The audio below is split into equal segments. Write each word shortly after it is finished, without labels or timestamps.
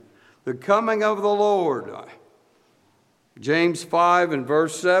The coming of the Lord. James 5 and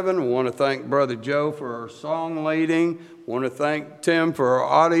verse 7. I want to thank Brother Joe for our song leading. I want to thank Tim for our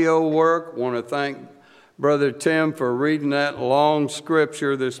audio work. I want to thank Brother Tim for reading that long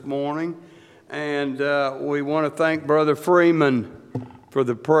scripture this morning. And we want to thank Brother Freeman for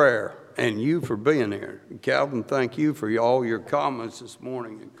the prayer and you for being here. Calvin, thank you for all your comments this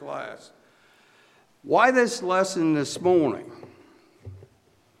morning in class. Why this lesson this morning?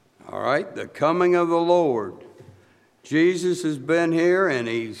 All right, the coming of the Lord. Jesus has been here and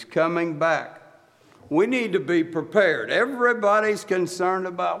he's coming back. We need to be prepared. Everybody's concerned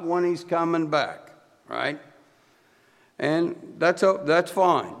about when he's coming back, right? And that's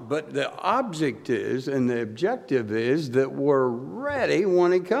fine. But the object is, and the objective is that we're ready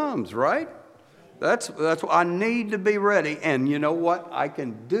when he comes, right? That's what I need to be ready. And you know what? I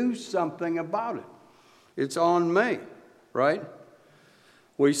can do something about it. It's on me, right?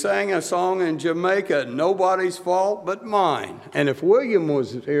 We sang a song in Jamaica, Nobody's Fault But Mine. And if William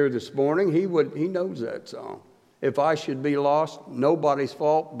was here this morning, he knows that song. If I should be lost, nobody's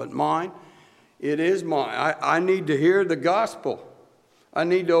fault but mine. It is mine. I need to hear the gospel. I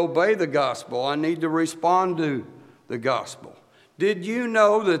need to obey the gospel. I need to respond to the gospel. Did you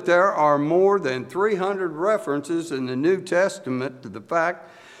know that there are more than 300 references in the New Testament to the fact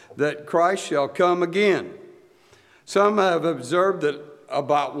that Christ shall come again? Some have observed that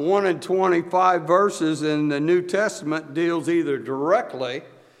about 1 in 25 verses in the New Testament deals either directly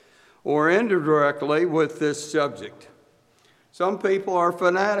or indirectly with this subject. Some people are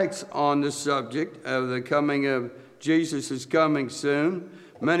fanatics on the subject of the coming of Jesus is coming soon.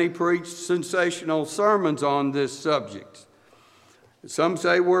 Many preach sensational sermons on this subject. Some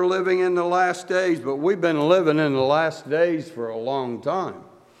say we're living in the last days, but we've been living in the last days for a long time.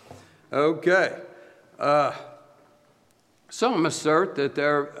 Okay. Some assert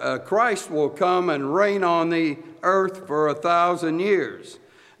that Christ will come and reign on the earth for 1,000 years.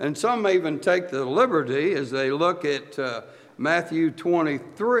 And some even take the liberty, as they look at Matthew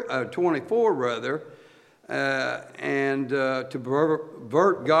 24, and to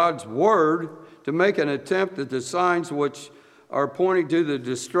pervert God's word, to make an attempt at the signs which are pointing to the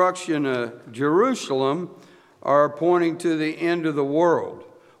destruction of Jerusalem are pointing to the end of the world.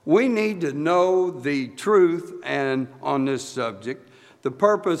 We need to know the truth and on this subject. The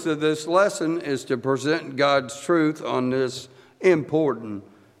purpose of this lesson is to present God's truth on this important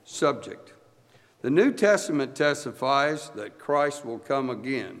subject. The New Testament testifies that Christ will come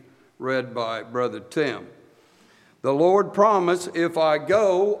again, read by Brother Tim. The Lord promised, if I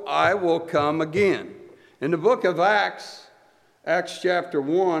go, I will come again. In the book of Acts chapter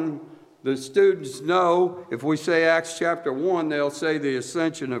 1, the students know, if we say Acts chapter 1, they'll say the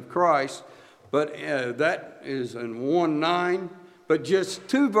ascension of Christ, but that is in 1:9. But just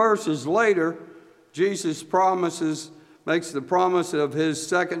 2 verses later, Jesus makes the promise of his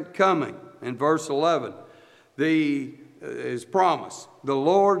second coming. In verse 11, his promise, the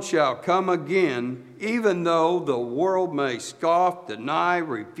Lord shall come again, even though the world may scoff, deny,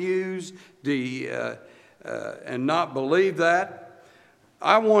 refuse, and not believe that.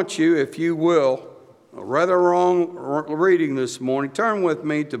 I want you, if you will, a rather long reading this morning, turn with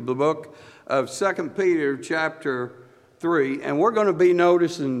me to the book of 2 Peter chapter 3, and we're going to be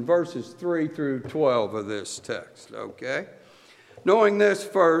noticing verses 3 through 12 of this text, okay? Knowing this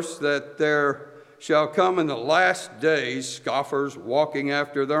first, that there shall come in the last days scoffers walking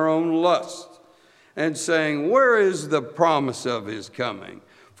after their own lusts, and saying, where is the promise of his coming?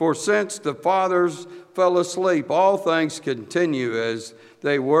 For since the fathers fell asleep, all things continue as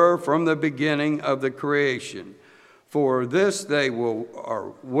they were from the beginning of the creation. For this they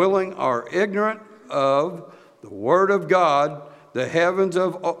are ignorant of the word of God. The heavens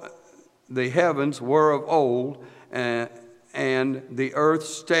were of old, and the earth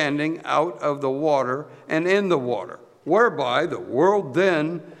standing out of the water and in the water, whereby the world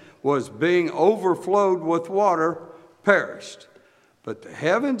then was being overflowed with water, perished. But the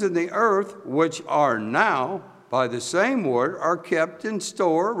heavens and the earth, which are now by the same word, are kept in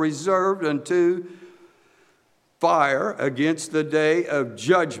store, reserved unto fire against the day of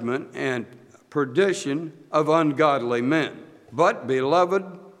judgment and perdition of ungodly men. But,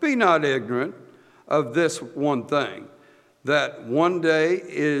 beloved, be not ignorant of this one thing, that one day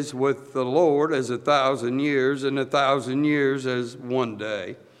is with the Lord as 1,000 years, and 1,000 years as one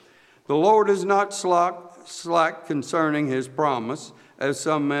day. The Lord is not slack concerning his promise, as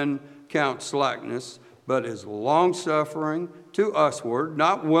some men count slackness, but is long-suffering to usward,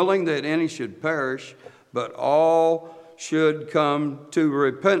 not willing that any should perish, but all should come to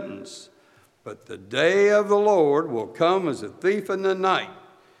repentance. But the day of the Lord will come as a thief in the night,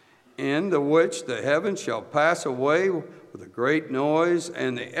 in the which the heavens shall pass away with a great noise,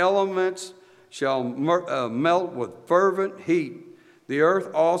 and the elements shall melt with fervent heat. The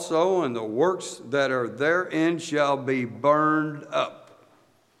earth also and the works that are therein shall be burned up.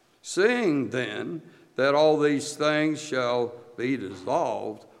 Seeing then that all these things shall be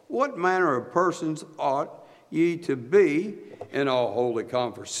dissolved, what manner of persons ought ye to be in all holy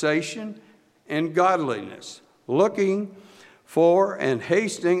conversation and godliness, looking for and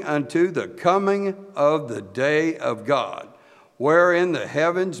hasting unto the coming of the day of God, wherein the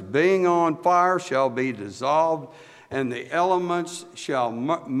heavens being on fire shall be dissolved, and the elements shall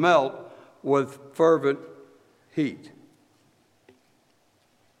melt with fervent heat.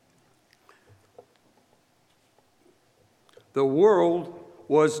 The world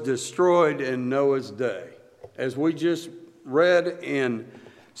was destroyed in Noah's day, as we just read in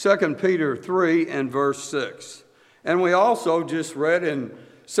 2 Peter 3 and verse 6. And we also just read in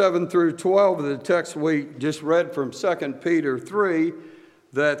 7 through 12 of the text we just read from 2 Peter 3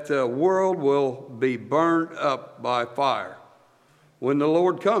 that the world will be burned up by fire when the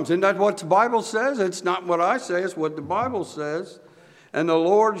Lord comes. Isn't that what the Bible says? It's not what I say, it's what the Bible says. And the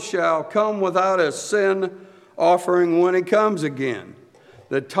Lord shall come without a sin offering when he comes again.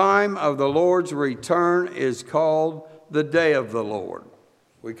 The time of the Lord's return is called the day of the Lord.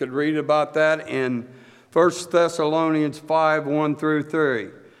 We could read about that in 1 Thessalonians 5, 1 through 3.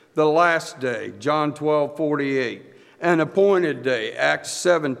 The last day, John 12, 48. An appointed day, Acts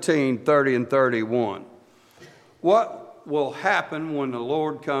 17, 30 and 31. What will happen when the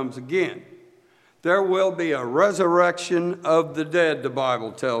Lord comes again? There will be a resurrection of the dead, the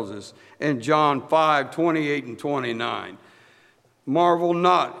Bible tells us, in John 5, 28 and 29. Marvel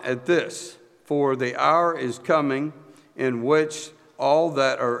not at this, for the hour is coming in which all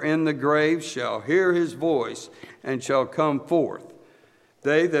that are in the grave shall hear his voice and shall come forth.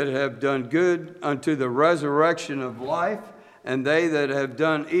 They that have done good unto the resurrection of life, and they that have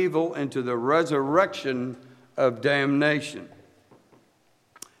done evil into the resurrection of damnation.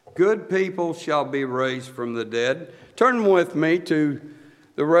 Good people shall be raised from the dead. Turn with me to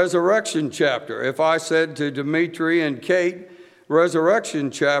the resurrection chapter. If I said to Dimitri and Kate,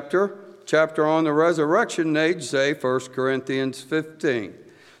 resurrection chapter on the resurrection, they'd say 1 Corinthians 15.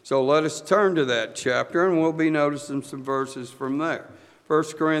 So let us turn to that chapter, and we'll be noticing some verses from there. 1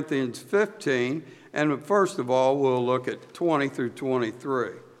 Corinthians 15, and first of all, we'll look at 20 through 23.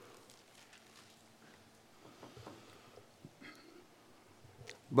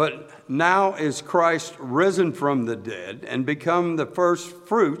 But now is Christ risen from the dead and become the first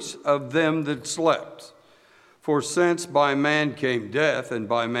fruits of them that slept. For since by man came death, and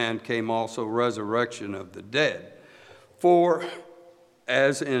by man came also resurrection of the dead. For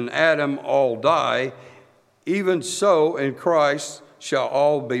as in Adam all die, even so in Christ shall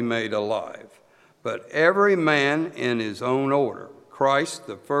all be made alive. But every man in his own order. Christ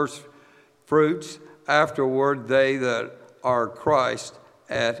the first fruits, afterward they that are Christ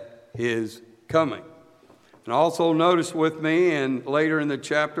at his coming. And also notice with me, and later in the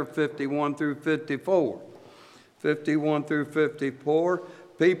chapter 51 through 54. 51 through 54,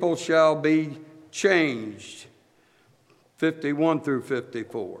 people shall be changed. 51 through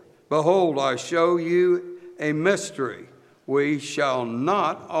 54. Behold, I show you a mystery. We shall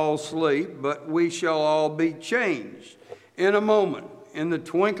not all sleep, but we shall all be changed in a moment, in the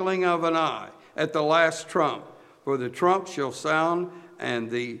twinkling of an eye, at the last trump. For the trump shall sound, and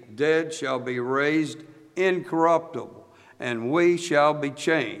the dead shall be raised incorruptible, and we shall be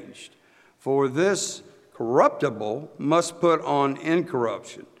changed. For this corruptible must put on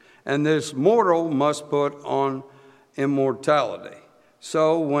incorruption, and this mortal must put on immortality.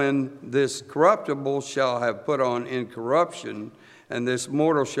 So when this corruptible shall have put on incorruption, and this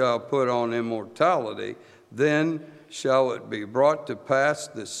mortal shall put on immortality, then shall it be brought to pass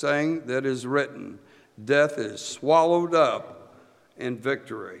the saying that is written, death is swallowed up in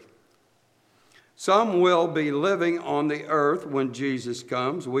victory. Some will be living on the earth when Jesus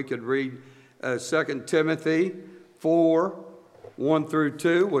comes. We could read 2 Timothy 4, 1 through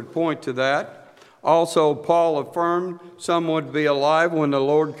 2 would point to that. Also, Paul affirmed some would be alive when the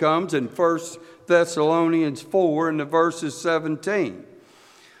Lord comes in 1 Thessalonians 4 in the verses 17,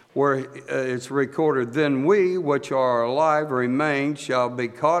 where it's recorded, then we which are alive remain shall be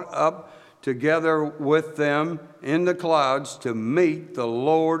caught up together with them in the clouds to meet the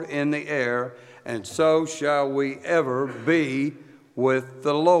Lord in the air, and so shall we ever be with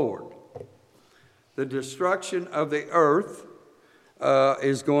the Lord. The destruction of the earth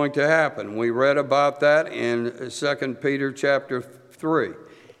is going to happen. We read about that in 2 Peter chapter 3.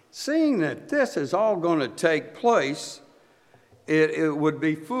 Seeing that this is all going to take place, it would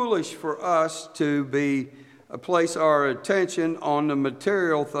be foolish for us to place our attention on the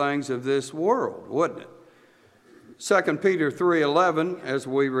material things of this world, wouldn't it? 2 Peter 3:11, as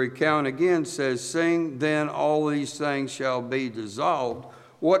we recount again, says, "Seeing then all these things shall be dissolved,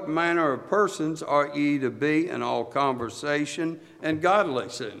 what manner of persons are ye to be in all conversation and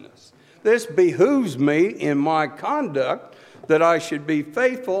godliness?" This behooves me in my conduct that I should be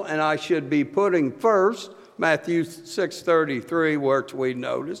faithful and I should be putting first Matthew 6:33, which we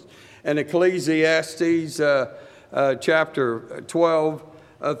noticed, and Ecclesiastes chapter 12,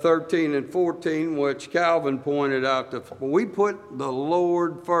 13 and 14, which Calvin pointed out. We put the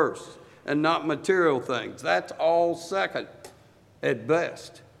Lord first and not material things. That's all second at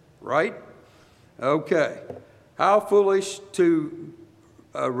best, right? Okay. How foolish to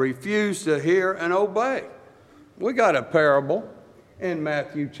refuse to hear and obey. We got a parable in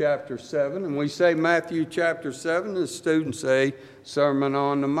Matthew chapter 7, and we say Matthew chapter 7, the students say Sermon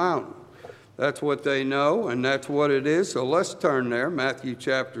on the Mount. That's what they know, and that's what it is. So let's turn there, Matthew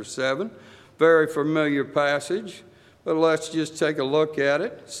chapter 7. Very familiar passage, but let's just take a look at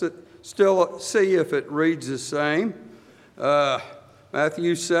it. Still see if it reads the same.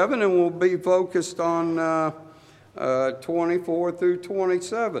 Matthew 7, and we'll be focused on 24 through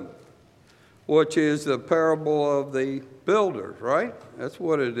 27, which is the parable of the builders, right? That's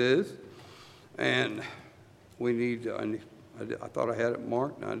what it is. And we need, I thought I had it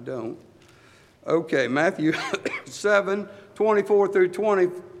marked, and I don't. Okay, Matthew 7, 24 through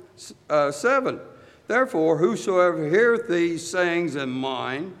 27. "Therefore, whosoever heareth these sayings of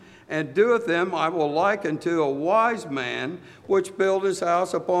mine, and doeth them, I will liken to a wise man, which built his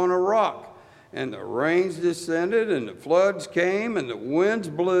house upon a rock. And the rains descended, and the floods came, and the winds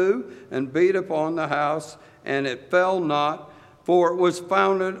blew, and beat upon the house, and it fell not, for it was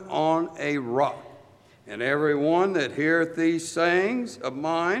founded on a rock. And every one that heareth these sayings of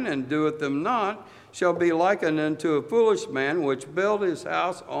mine, and doeth them not, shall be likened unto a foolish man, which built his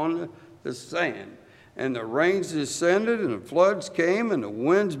house on the sand. And the rains descended, and the floods came, and the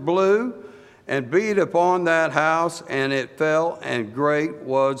winds blew, and beat upon that house, and it fell, and great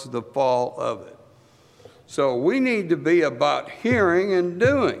was the fall of it." So we need to be about hearing and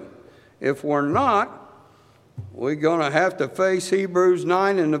doing. If we're not, we're going to have to face Hebrews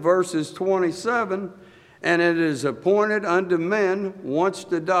 9 in the verses 27. "And it is appointed unto men once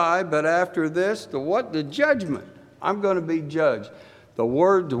to die, but after this, the what? The judgment." I'm going to be judged. The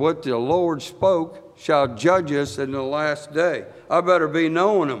word, what the Lord spoke, shall judge us in the last day. I better be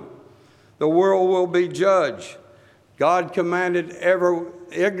knowing them. The world will be judged. God commanded every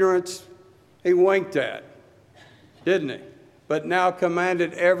ignorance, he winked at, didn't he? But now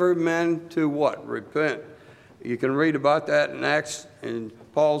commanded every man to what? Repent. You can read about that in Acts, in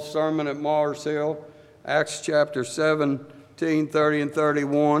Paul's sermon at Mars Hill, Acts chapter 17, 30 and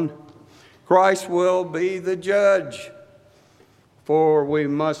 31. Christ will be the judge, for we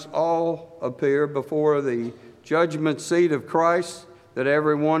must all appear before the judgment seat of Christ, that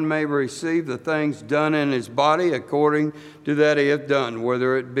every one may receive the things done in his body according to that he hath done,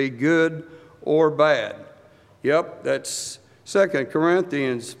 whether it be good or bad. Yep, that's 2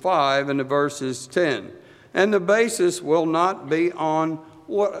 Corinthians 5 and the verses 10. And the basis will not be on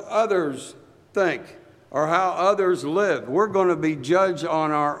what others think or how others live. We're going to be judged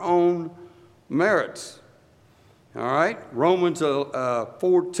on our own merits. All right? Romans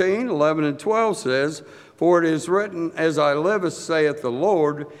 14, 11 and 12 says, "For it is written, as I liveth, saith the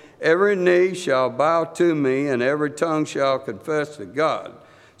Lord, every knee shall bow to me, and every tongue shall confess to God.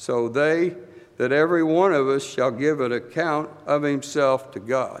 So that every one of us shall give an account of himself to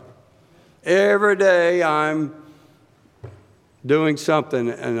God." Every day I'm doing something,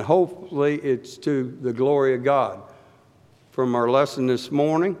 and hopefully it's to the glory of God. From our lesson this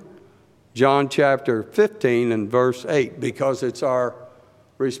morning, John chapter 15 and verse 8, because it's our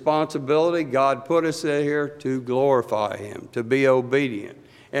responsibility. God put us here to glorify him, to be obedient.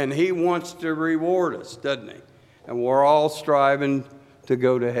 And he wants to reward us, doesn't he? And we're all striving to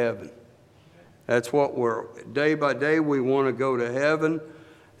go to heaven. That's what day by day we want to go to heaven,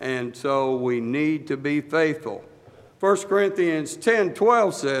 and so we need to be faithful. 1 Corinthians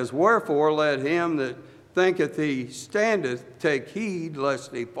 10:12 says, "Wherefore let him that thinketh he standeth take heed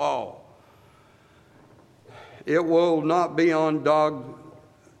lest he fall." It will not be on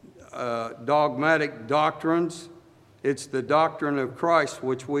dogmatic doctrines. It's the doctrine of Christ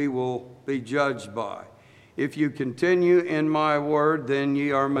which we will be judged by. "If you continue in my word, then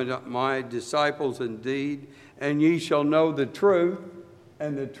ye are my disciples indeed, and ye shall know the truth,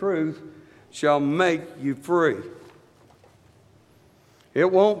 and the truth shall make you free."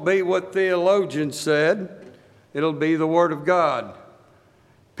 It won't be what theologians said. It'll be the Word of God.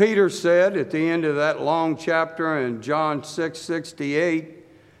 Peter said at the end of that long chapter in John 6:68,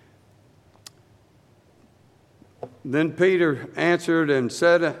 then Peter answered and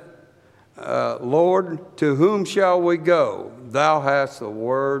said, Lord, to whom shall we go? Thou hast the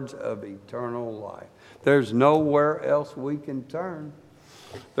words of eternal life. There's nowhere else we can turn.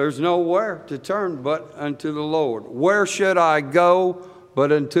 There's nowhere to turn but unto the Lord. Where should I go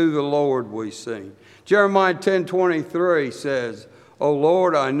but unto the Lord, we sing. Jeremiah 10:23 says, O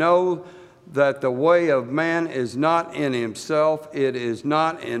Lord, I know that the way of man is not in himself. It is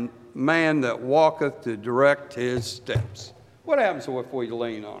not in man that walketh to direct his steps. What happens if we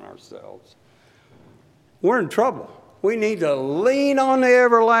lean on ourselves? We're in trouble. We need to lean on the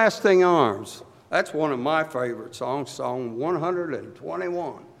everlasting arms. That's one of my favorite songs, Psalm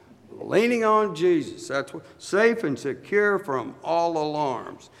 121. Leaning on Jesus. That's what, safe and secure from all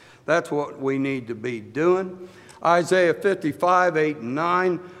alarms. That's what we need to be doing. Isaiah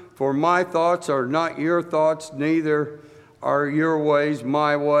 55:8-9. For my thoughts are not your thoughts, neither are your ways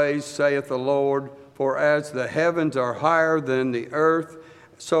my ways, saith the Lord. For as the heavens are higher than the earth,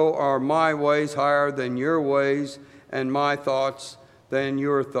 so are my ways higher than your ways, and my thoughts than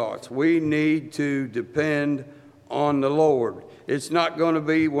your thoughts. We need to depend on the Lord. We're not going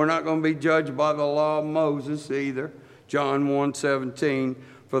to be judged by the law of Moses either. John 1:17,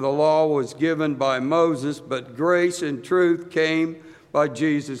 for the law was given by Moses, but grace and truth came by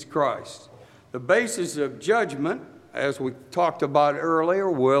Jesus Christ. The basis of judgment, as we talked about earlier,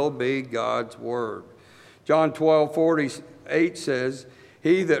 will be God's word. John 12:48 says,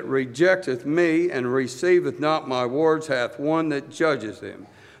 he that rejecteth me and receiveth not my words hath one that judgeth him.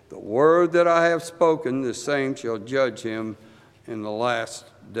 The word that I have spoken, the same shall judge him in the last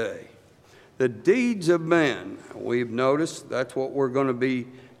day. The deeds of men, we've noticed, that's what we're going to be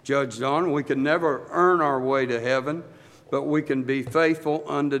judged on. We can never earn our way to heaven, but we can be faithful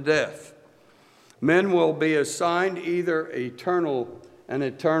unto death. Men will be assigned either an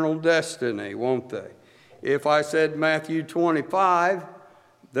eternal destiny, won't they? If I said Matthew 25,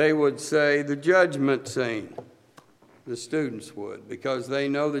 they would say the judgment scene. The students would, because they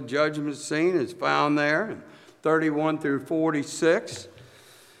know the judgment scene is found there in 31 through 46.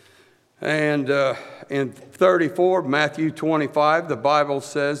 And in 34, Matthew 25, the Bible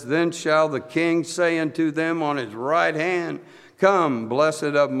says, then shall the king say unto them on his right hand, come, blessed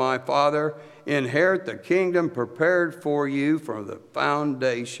of my Father, inherit the kingdom prepared for you from the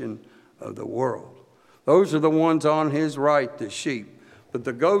foundation of the world. Those are the ones on his right, the sheep. But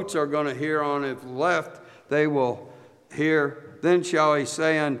the goats are going to hear on his left, they will hear, then shall he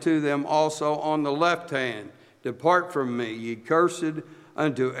say unto them also on the left hand, depart from me, ye cursed,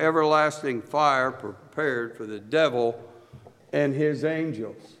 unto everlasting fire prepared for the devil and his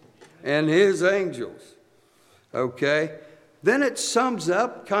angels. And his angels. Okay? Then it sums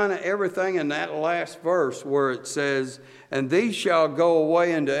up kind of everything in that last verse where it says, and these shall go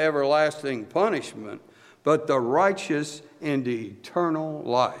away into everlasting punishment, but the righteous into eternal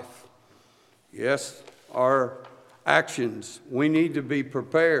life. Yes, our actions, we need to be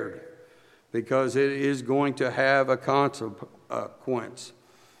prepared because it is going to have a consequence.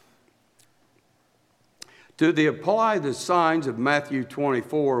 To apply the signs of Matthew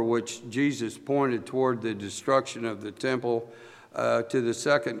 24, which Jesus pointed toward the destruction of the temple to the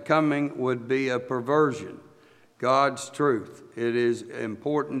second coming, would be a perversion. God's truth. It is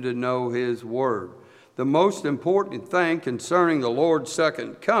important to know his word. The most important thing concerning the Lord's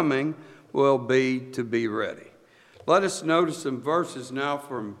second coming will be to be ready. Let us notice some verses now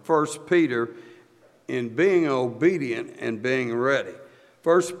from 1 Peter in being obedient and being ready.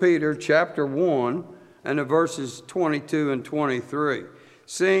 1 Peter chapter 1 and the verses 22 and 23.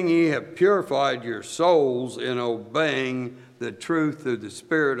 Seeing ye have purified your souls in obeying the truth of the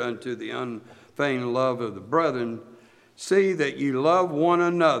Spirit unto the unfeigned love of the brethren, see that ye love one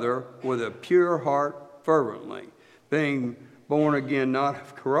another with a pure heart fervently, being born again not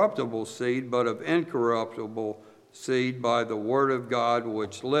of corruptible seed, but of incorruptible seed by the word of God,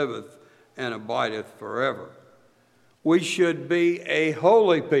 which liveth and abideth forever. We should be a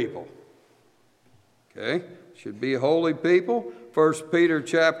holy people. Okay? Should be a holy people. 1 Peter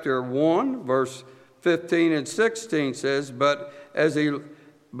chapter 1, verse 15 and 16 says, But as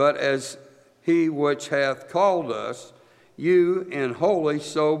he which hath called us, you in holy,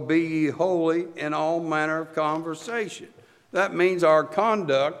 so be ye holy in all manner of conversation. That means our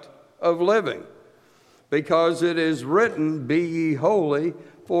conduct of living. Because it is written, be ye holy,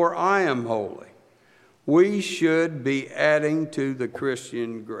 for I am holy. We should be adding to the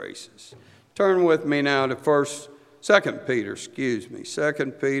Christian graces. Turn with me now to 2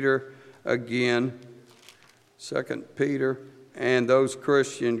 Peter again. 2 Peter, and those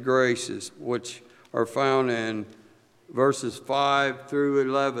Christian graces, which are found in verses 5 through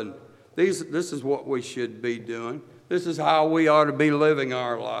 11. This is what we should be doing. This is how we ought to be living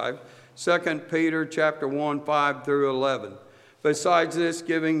our life. 2 Peter chapter 1, 5 through 11. Besides this,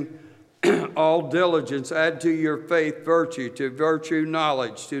 giving all diligence, add to your faith virtue, to virtue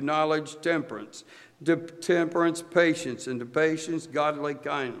knowledge, to knowledge temperance, to temperance patience, and to patience godly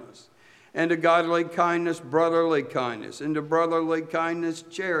kindness, and to godly kindness brotherly kindness, and to brotherly kindness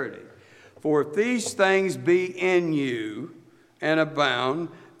charity. For if these things be in you and abound,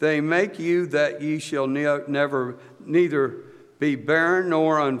 they make you that ye shall neither be barren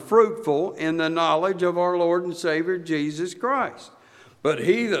nor unfruitful in the knowledge of our Lord and Savior Jesus Christ. But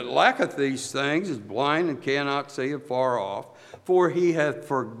he that lacketh these things is blind and cannot see afar off, for he hath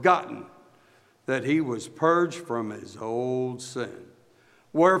forgotten that he was purged from his old sin.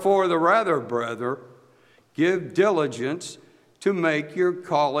 Wherefore the rather, brethren, give diligence to make your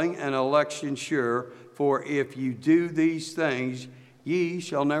calling and election sure, for if you do these things, ye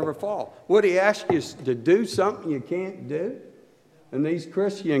shall never fall. Would he ask you to do something you can't do? And these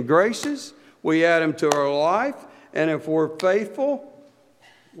Christian graces, we add them to our life, and if we're faithful,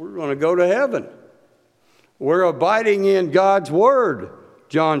 we're going to go to heaven. We're abiding in God's word,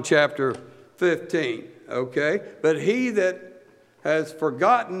 John chapter 15, okay? But he that has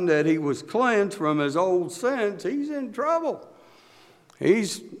forgotten that he was cleansed from his old sins, he's in trouble.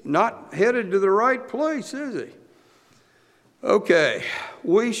 He's not headed to the right place, is he? Okay,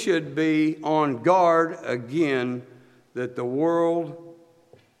 we should be on guard again that the world,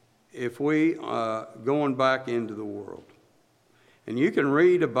 if we going back into the world. And you can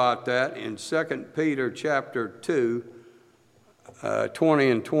read about that in 2 Peter chapter 2, 20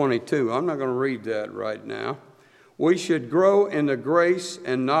 and 22. I'm not going to read that right now. We should grow in the grace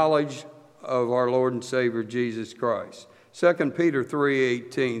and knowledge of our Lord and Savior Jesus Christ. 2 Peter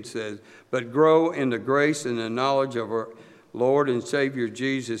 3:18 says, but grow in the grace and the knowledge of our Lord and Savior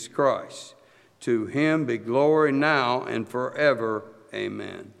Jesus Christ. To him be glory now and forever.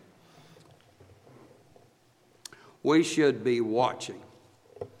 Amen. We should be watching.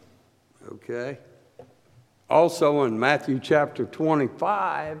 Okay? Also in Matthew chapter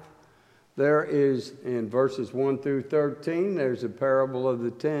 25, there is, in verses 1 through 13, there's a parable of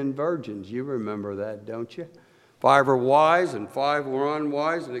the 10 virgins. You remember that, don't you? 5 were wise and 5 were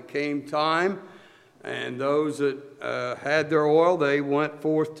unwise, and it came time, and those that had their oil, they went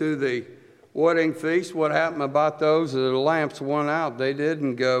forth to the wedding feast. What happened about those? The lamps went out. They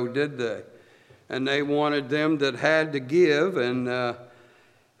didn't go, did they? And they wanted them that had to give, and,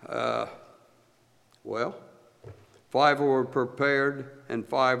 5 were prepared and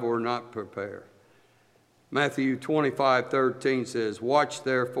 5 were not prepared. Matthew 25:13 says, watch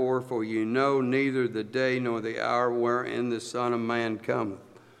therefore, for you know neither the day nor the hour wherein the Son of Man cometh.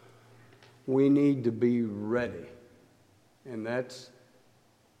 We need to be ready. And that's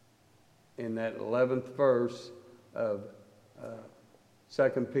in that 11th verse of 2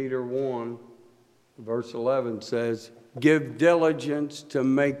 Peter 1, verse 11 says, give diligence to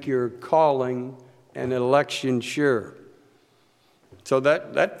make your calling and election sure. So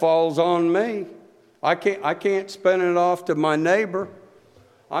that falls on me. I can't spin it off to my neighbor.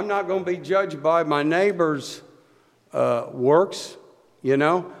 I'm not going to be judged by my neighbor's works, you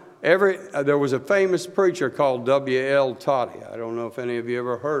know. There was a famous preacher called W.L. Toddy. I don't know if any of you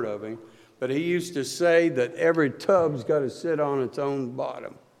ever heard of him, but he used to say that every tub's got to sit on its own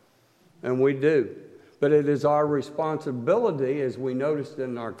bottom, and we do. But it is our responsibility, as we noticed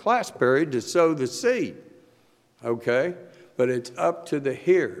in our class period, to sow the seed, okay? But it's up to the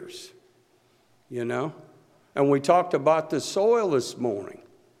hearers, you know? And we talked about the soil this morning,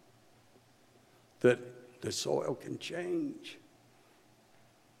 that the soil can change,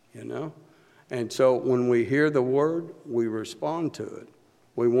 you know? And so when we hear the word, we respond to it.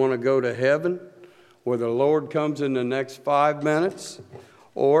 We want to go to heaven, where the Lord comes in the next 5 minutes,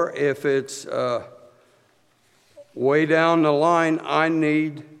 or if it's way down the line, I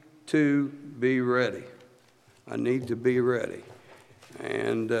need to be ready. I need to be ready.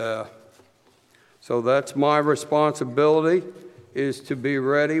 And so that's my responsibility, is to be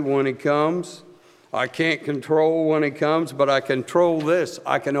ready when he comes. I can't control when he comes, but I control this.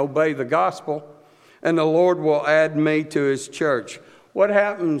 I can obey the gospel, and the Lord will add me to his church. What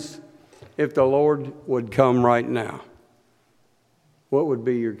happens if the Lord would come right now? What would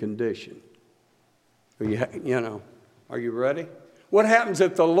be your condition? Are you ready? What happens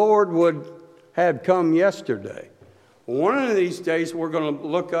if the Lord would have come yesterday? One of these days we're going to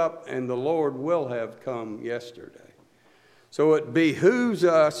look up and the Lord will have come yesterday. So it behooves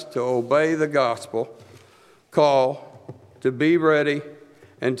us to obey the gospel. call to be ready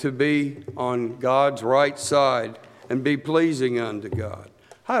and to be on God's right side and be pleasing unto God.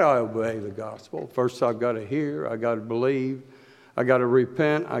 How do I obey the gospel? First, I've got to hear, I've got to believe, I've got to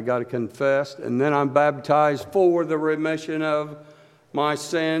repent, I've got to confess, and then I'm baptized for the remission of my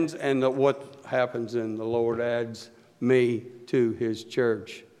sins, and what happens in the Lord adds me to his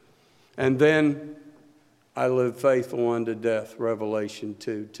church. And then I live faithful unto death, Revelation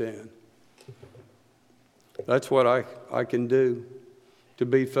 2:10. That's what I can do to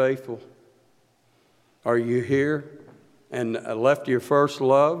be faithful. Are you here and left your first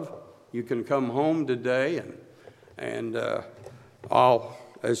love? You can come home today, and I'll,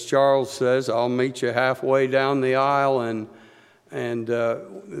 as Charles says, I'll meet you halfway down the aisle, and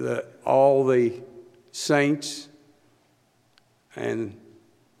all the saints and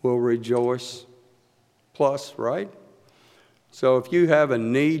will rejoice. Plus, right? So if you have a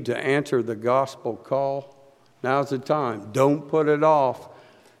need to answer the gospel call, now's the time. Don't put it off.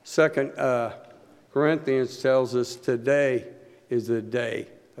 2 Corinthians tells us today is the day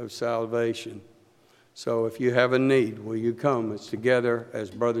of salvation. So if you have a need, will you come? It's together as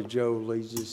Brother Joe leads us.